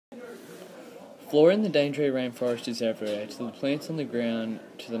Flora in the Daintree rainforest is everywhere, to the plants on the ground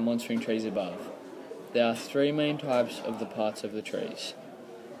to the monstering trees above. There are three main types of the parts of the trees.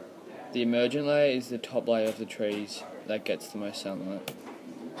 The emergent layer is the top layer of the trees that gets the most sunlight.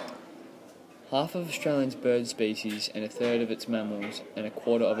 Half of Australia's bird species and a third of its mammals and a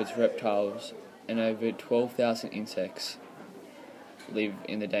quarter of its reptiles and over 12,000 insects live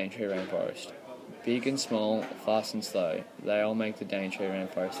in the Daintree rainforest. Big and small, fast and slow, they all make the Daintree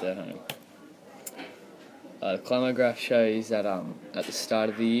rainforest their home. The climograph shows that at the start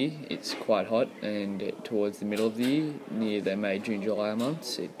of the year it's quite hot, and towards the middle of the year, near the May, June, July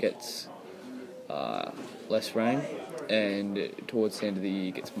months, it gets less rain, and towards the end of the year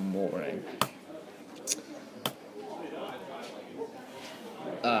it gets more rain.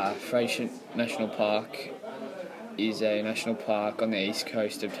 Freixet National Park is a national park on the east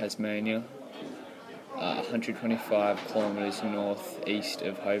coast of Tasmania, 125 kilometres north-east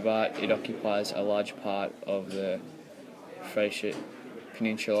of Hobart. It occupies a large part of the Freixet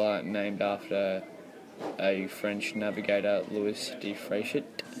Peninsula, named after a French navigator, Louis de Freixet,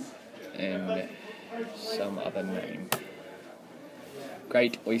 and some other name.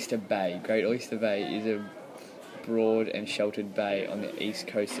 Great Oyster Bay. Great Oyster Bay is a broad and sheltered bay on the east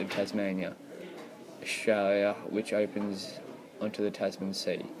coast of Tasmania, Australia, which opens onto the Tasman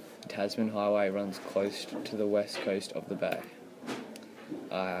Sea. The Tasman Highway runs close to the west coast of the bay.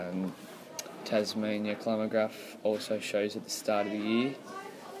 Tasmania climograph also shows at the start of the year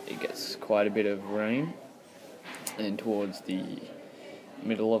it gets quite a bit of rain, and towards the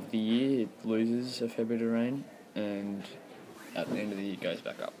middle of the year it loses a fair bit of rain, and at the end of the year it goes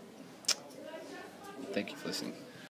back up. Thank you for listening.